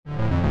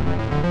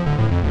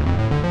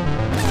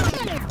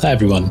Hi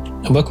everyone,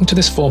 and welcome to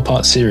this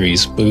 4-part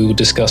series where we will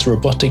discuss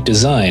robotic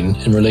design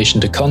in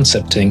relation to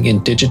concepting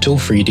in digital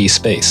 3D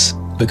space.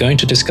 We're going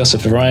to discuss a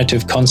variety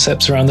of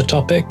concepts around the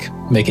topic,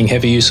 making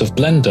heavy use of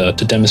Blender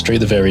to demonstrate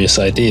the various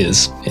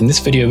ideas. In this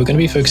video, we're going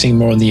to be focusing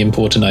more on the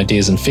important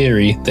ideas and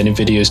theory, then in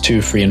videos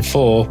 2, 3, and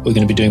 4, we're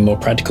going to be doing more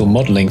practical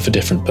modeling for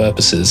different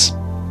purposes.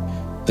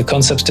 The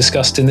concepts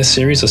discussed in this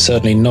series are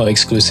certainly not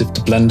exclusive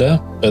to Blender,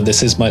 but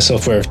this is my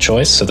software of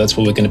choice, so that's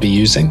what we're going to be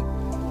using.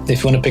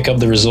 If you want to pick up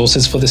the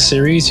resources for this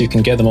series, you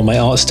can get them on my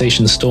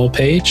ArtStation store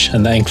page,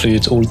 and that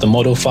includes all of the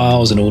model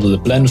files and all of the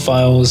blend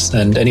files,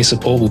 and any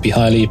support will be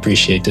highly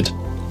appreciated.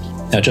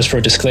 Now, just for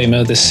a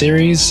disclaimer, this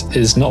series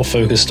is not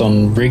focused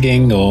on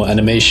rigging or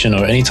animation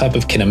or any type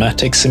of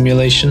kinematic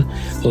simulation,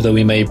 although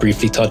we may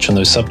briefly touch on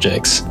those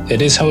subjects.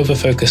 It is, however,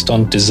 focused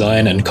on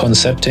design and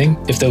concepting.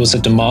 If there was a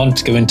demand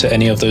to go into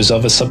any of those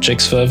other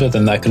subjects further,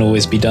 then that can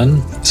always be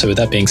done. So with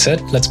that being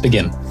said, let's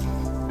begin.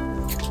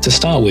 To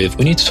start with,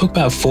 we need to talk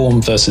about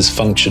form versus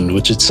function,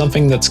 which is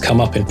something that's come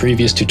up in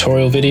previous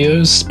tutorial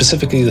videos,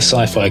 specifically the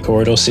Sci-Fi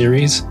Corridor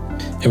series.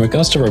 In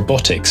regards to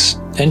robotics,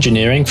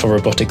 engineering for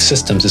robotic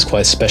systems is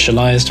quite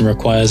specialized and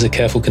requires a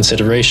careful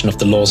consideration of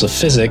the laws of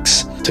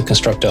physics to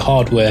construct a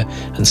hardware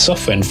and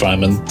software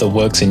environment that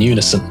works in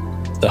unison.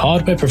 The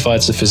hardware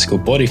provides the physical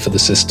body for the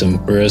system,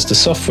 whereas the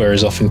software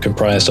is often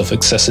comprised of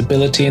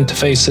accessibility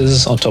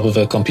interfaces on top of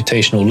a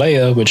computational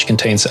layer which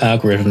contains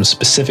algorithms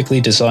specifically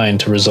designed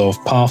to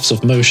resolve paths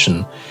of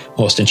motion,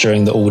 whilst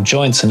ensuring that all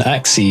joints and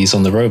axes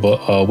on the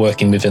robot are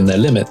working within their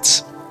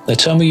limits. The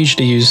term we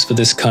usually use for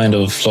this kind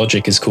of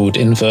logic is called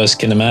inverse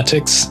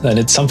kinematics, and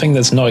it's something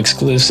that's not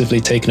exclusively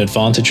taken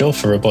advantage of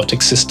for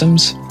robotic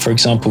systems. For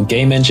example,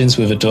 game engines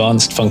with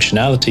advanced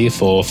functionality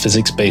for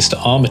physics-based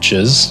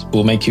armatures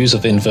will make use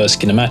of inverse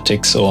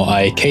kinematics or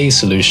IK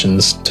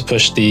solutions to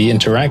push the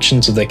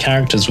interactions of their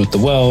characters with the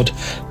world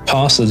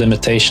past the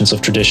limitations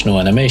of traditional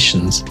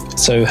animations.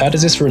 So how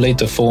does this relate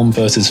to form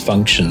versus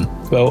function?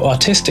 Well,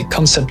 artistic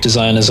concept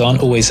designers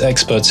aren't always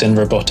experts in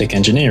robotic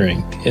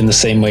engineering, in the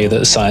same way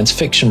that science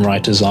fiction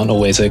writers aren't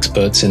always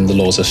experts in the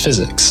laws of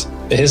physics.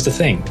 But here's the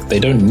thing, they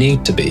don't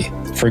need to be.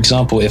 For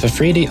example, if a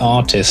 3D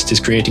artist is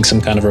creating some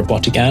kind of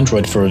robotic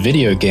android for a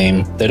video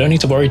game, they don't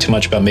need to worry too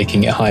much about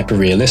making it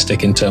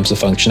hyper-realistic in terms of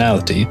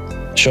functionality.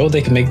 Sure,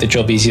 they can make the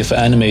job easier for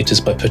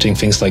animators by putting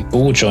things like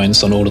ball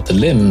joints on all of the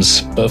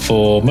limbs, but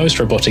for most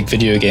robotic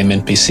video game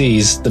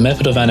NPCs, the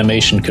method of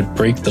animation could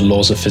break the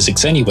laws of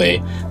physics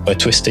anyway, by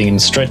twisting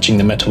and stretching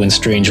the metal in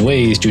strange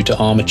ways due to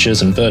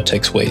armatures and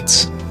vertex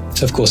weights.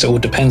 Of course, it all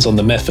depends on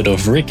the method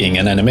of rigging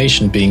and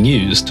animation being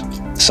used.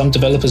 Some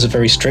developers are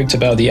very strict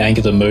about the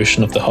angular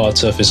motion of the hard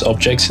surface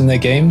objects in their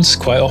games,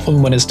 quite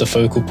often when it's the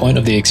focal point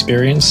of the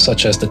experience,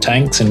 such as the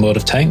tanks in World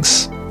of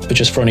Tanks. But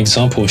just for an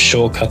example of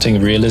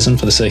shortcutting realism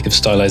for the sake of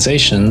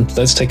stylization,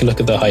 let's take a look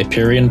at the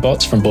Hyperion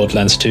bots from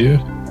Borderlands 2.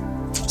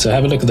 So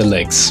have a look at the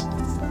legs.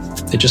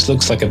 It just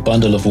looks like a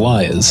bundle of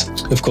wires.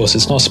 Of course,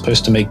 it's not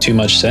supposed to make too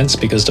much sense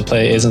because the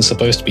player isn't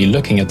supposed to be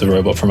looking at the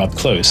robot from up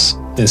close.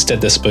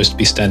 Instead, they're supposed to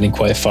be standing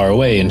quite far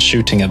away and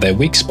shooting at their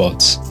weak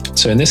spots.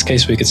 So in this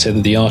case, we could say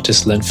that the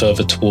artist leant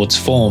further towards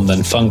form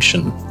than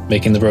function,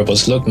 making the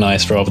robots look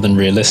nice rather than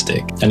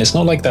realistic. And it's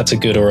not like that's a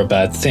good or a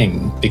bad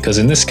thing, because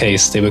in this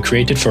case, they were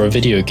created for a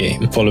video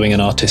game, following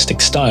an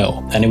artistic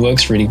style, and it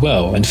works really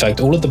well. In fact,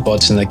 all of the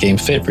bots in that game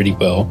fit really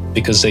well,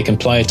 because they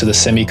comply to the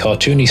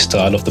semi-cartoony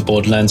style of the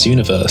Borderlands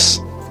universe.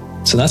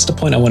 So that's the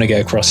point I want to get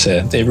across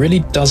here. It really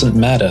doesn't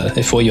matter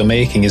if what you're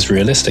making is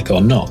realistic or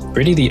not.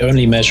 Really, the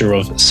only measure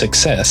of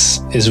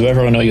success is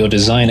whether or not your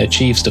design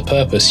achieves the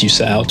purpose you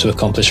set out to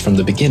accomplish from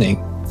the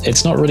beginning.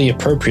 It's not really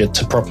appropriate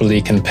to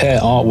properly compare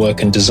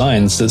artwork and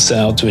designs that set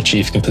out to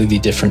achieve completely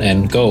different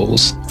end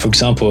goals. For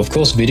example, of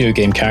course, video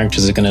game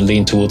characters are going to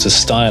lean towards a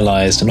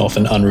stylized and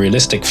often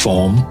unrealistic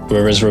form,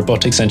 whereas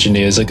robotics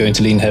engineers are going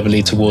to lean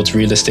heavily towards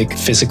realistic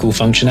physical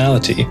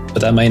functionality.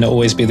 But that may not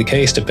always be the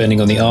case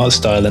depending on the art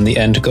style and the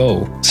end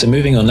goal. So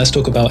moving on, let's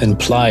talk about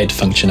implied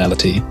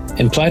functionality.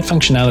 Implied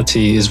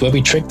functionality is where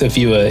we trick the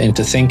viewer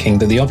into thinking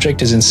that the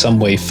object is in some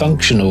way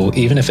functional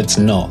even if it's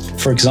not.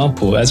 For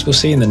example, as we'll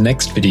see in the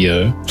next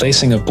video,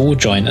 placing a ball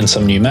joint and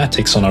some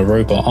pneumatics on a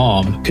robot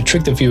arm could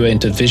trick the viewer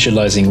into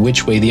visualizing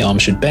which way the arm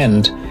should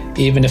bend,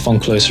 even if on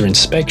closer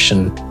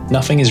inspection,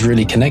 nothing is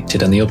really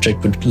connected and the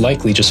object would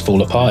likely just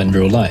fall apart in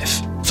real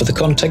life. For the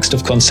context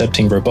of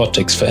concepting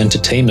robotics for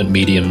entertainment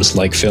mediums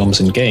like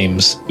films and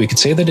games, we could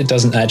say that it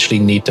doesn't actually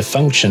need to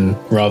function,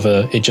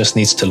 rather it just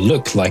needs to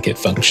look like it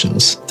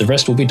functions. The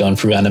rest will be done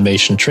through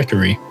animation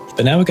trickery.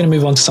 But now we're going to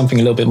move on to something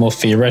a little bit more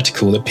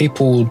theoretical that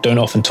people don't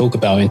often talk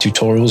about in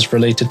tutorials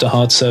related to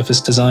hard surface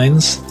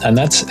designs, and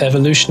that's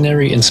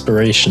evolutionary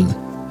inspiration.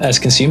 As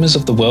consumers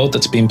of the world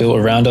that's been built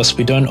around us,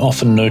 we don't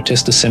often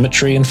notice the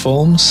symmetry in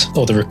forms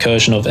or the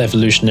recursion of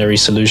evolutionary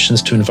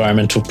solutions to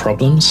environmental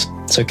problems.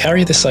 So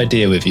carry this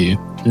idea with you.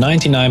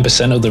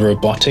 99% of the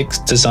robotics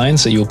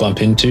designs that you'll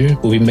bump into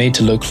will be made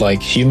to look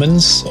like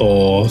humans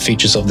or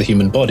features of the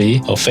human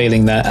body, or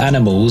failing that,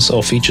 animals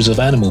or features of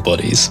animal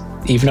bodies.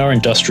 Even our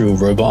industrial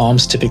robot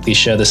arms typically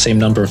share the same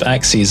number of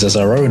axes as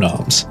our own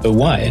arms. But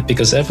why?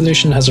 Because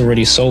evolution has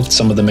already solved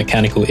some of the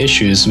mechanical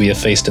issues we have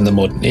faced in the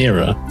modern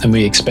era, and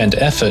we expend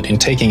effort in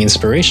taking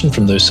inspiration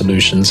from those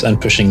solutions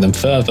and pushing them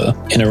further.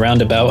 In a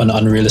roundabout and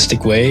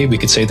unrealistic way, we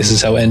could say this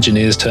is how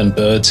engineers turn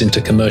birds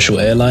into commercial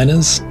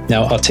airliners.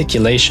 Now,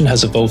 articulation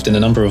has evolved in a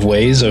number of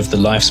ways over the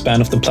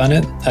lifespan of the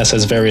planet, as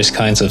has various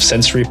kinds of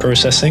sensory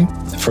processing.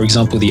 For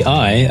example, the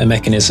eye, a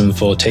mechanism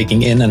for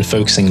taking in and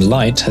focusing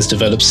light, has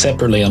developed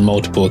separately on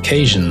multiple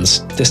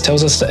occasions. This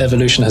tells us that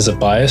evolution has a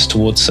bias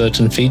towards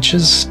certain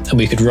features, and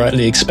we could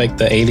rightly expect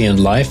that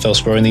alien life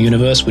elsewhere in the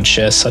universe would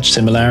share such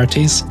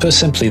similarities. Put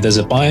simply, there's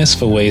a bias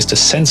for ways to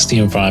sense the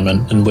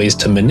environment and ways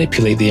to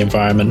manipulate the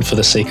environment for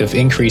the sake of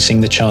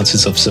increasing the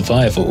chances of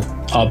survival.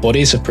 Our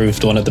bodies have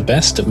proved one of the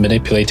best at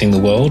manipulating the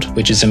world,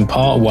 which is in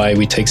part why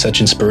we take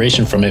such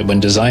inspiration from it when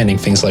designing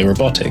things like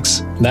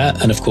robotics.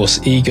 That, and of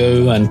course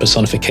ego and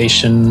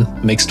personification,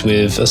 mixed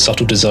with a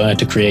subtle desire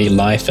to create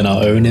life in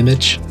our own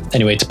image.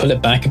 Anyway, to pull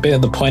it back a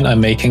bit, the point I'm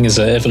making is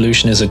that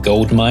evolution is a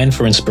goldmine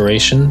for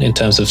inspiration in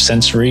terms of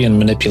sensory and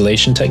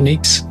manipulation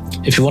techniques.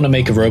 If you want to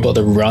make a robot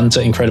that runs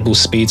at incredible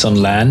speeds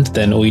on land,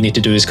 then all you need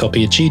to do is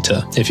copy a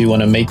cheetah. If you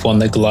want to make one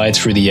that glides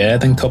through the air,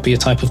 then copy a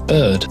type of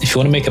bird. If you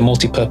want to make a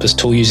multi-purpose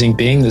tool-using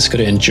being that's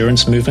good at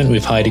endurance movement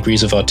with high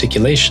degrees of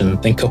articulation,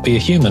 then copy a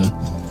human.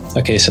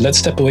 Okay, so let's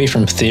step away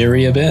from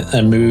theory a bit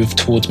and move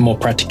towards more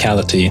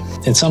practicality.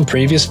 In some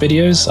previous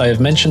videos, I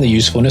have mentioned the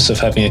usefulness of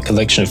having a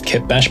collection of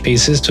kit bash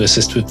pieces to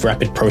assist with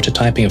rapid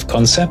prototyping of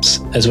concepts,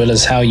 as well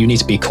as how you need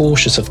to be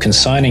cautious of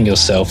consigning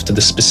yourself to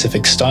the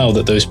specific style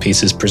that those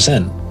pieces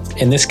present.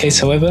 In this case,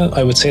 however,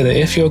 I would say that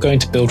if you're going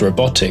to build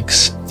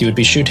robotics, you would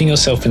be shooting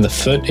yourself in the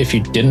foot if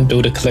you didn't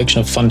build a collection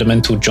of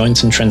fundamental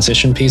joints and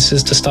transition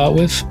pieces to start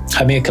with.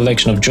 Having a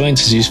collection of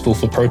joints is useful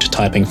for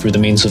prototyping through the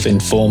means of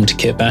informed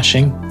kit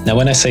bashing. Now,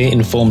 when I say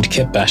informed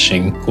kit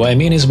bashing, what I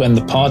mean is when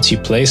the parts you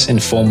place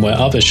inform where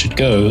others should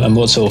go and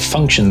what sort of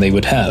function they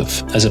would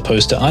have, as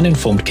opposed to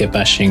uninformed kit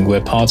bashing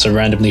where parts are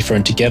randomly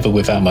thrown together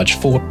without much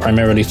thought,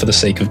 primarily for the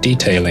sake of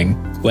detailing.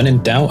 When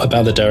in doubt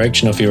about the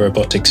direction of your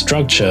robotic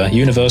structure,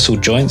 universal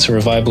joints are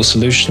a viable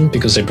solution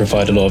because they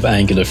provide a lot of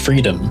angular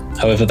freedom.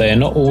 However, they are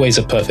not always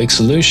a perfect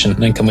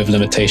solution and come with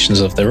limitations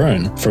of their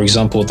own. For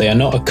example, they are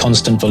not a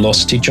constant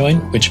velocity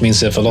joint, which means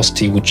their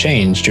velocity will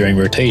change during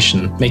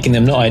rotation, making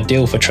them not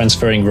ideal for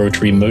transferring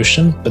rotary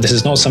motion, but this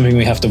is not something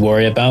we have to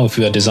worry about if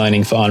we are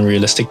designing for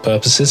unrealistic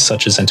purposes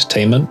such as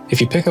entertainment.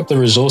 If you pick up the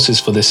resources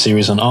for this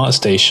series on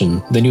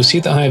ArtStation, then you'll see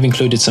that I have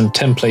included some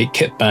template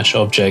kit bash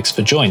objects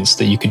for joints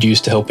that you could use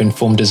to help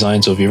inform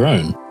designs of your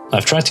own.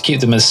 I've tried to keep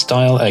them as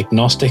style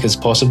agnostic as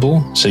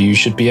possible, so you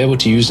should be able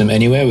to use them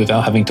anywhere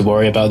without having to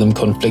worry about them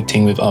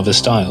conflicting with other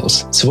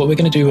styles. So what we're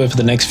going to do over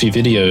the next few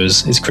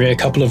videos is create a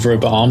couple of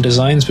robot arm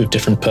designs with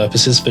different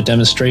purposes for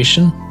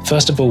demonstration.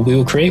 First of all, we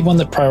will create one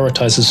that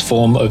prioritizes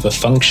form over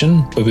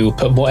function, where we will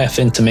put more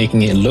effort into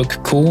making it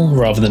look cool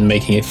rather than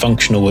making it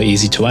functional or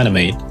easy to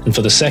animate. And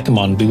for the second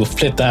one, we will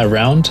flip that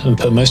around and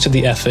put most of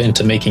the effort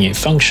into making it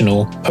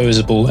functional,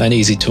 posable, and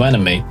easy to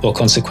animate, while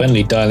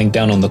consequently dialing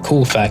down on the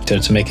cool factor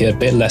to make it a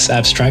bit less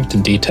abstract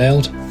and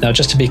detailed. Now,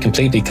 just to be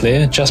completely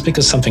clear, just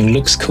because something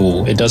looks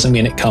cool, it doesn't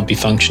mean it can't be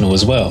functional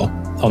as well.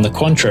 On the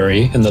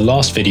contrary, in the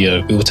last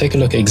video, we will take a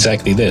look at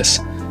exactly this: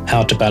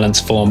 how to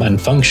balance form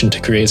and function to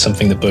create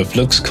something that both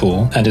looks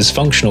cool and is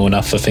functional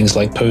enough for things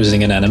like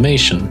posing and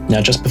animation.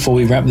 Now, just before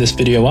we wrap this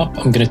video up,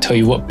 I'm going to tell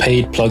you what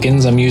paid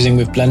plugins I'm using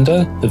with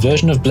Blender. The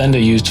version of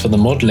Blender used for the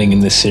modeling in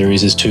this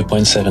series is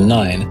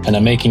 2.79, and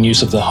I'm making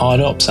use of the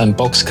HardOps and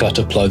Box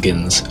Cutter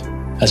plugins.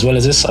 As well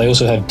as this, I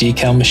also have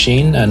Decal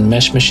Machine and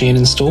Mesh Machine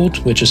installed,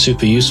 which are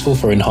super useful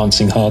for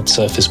enhancing hard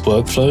surface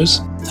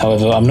workflows.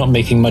 However, I'm not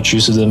making much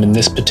use of them in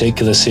this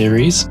particular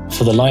series.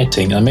 For the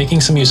lighting, I'm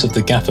making some use of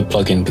the Gaffer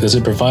plugin because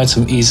it provides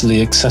some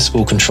easily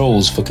accessible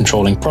controls for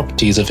controlling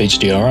properties of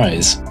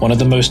HDRIs. One of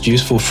the most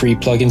useful free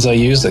plugins I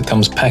use that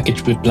comes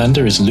packaged with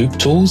Blender is Loop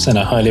Tools, and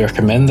I highly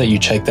recommend that you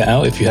check that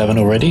out if you haven't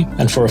already.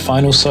 And for a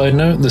final side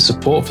note, the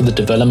support for the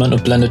development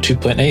of Blender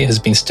 2.8 has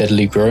been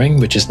steadily growing,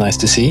 which is nice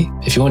to see.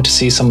 If you want to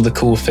see some of the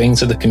cool things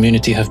that the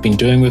community have been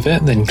doing with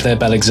it, then Gleb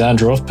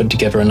Alexandrov put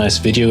together a nice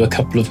video a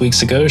couple of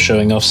weeks ago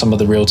showing off some of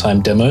the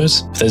real-time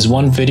demos. There's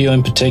one video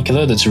in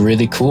particular that's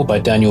really cool by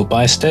Daniel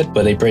Bysted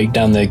where they break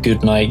down their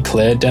Goodnight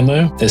Claire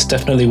demo. It's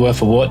definitely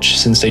worth a watch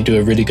since they do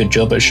a really good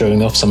job at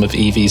showing off some of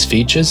Eevee's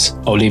features.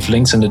 I'll leave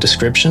links in the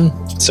description.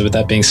 So with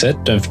that being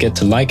said, don't forget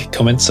to like,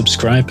 comment,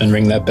 subscribe and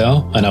ring that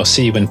bell, and I'll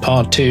see you in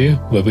part 2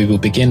 where we will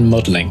begin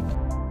modeling.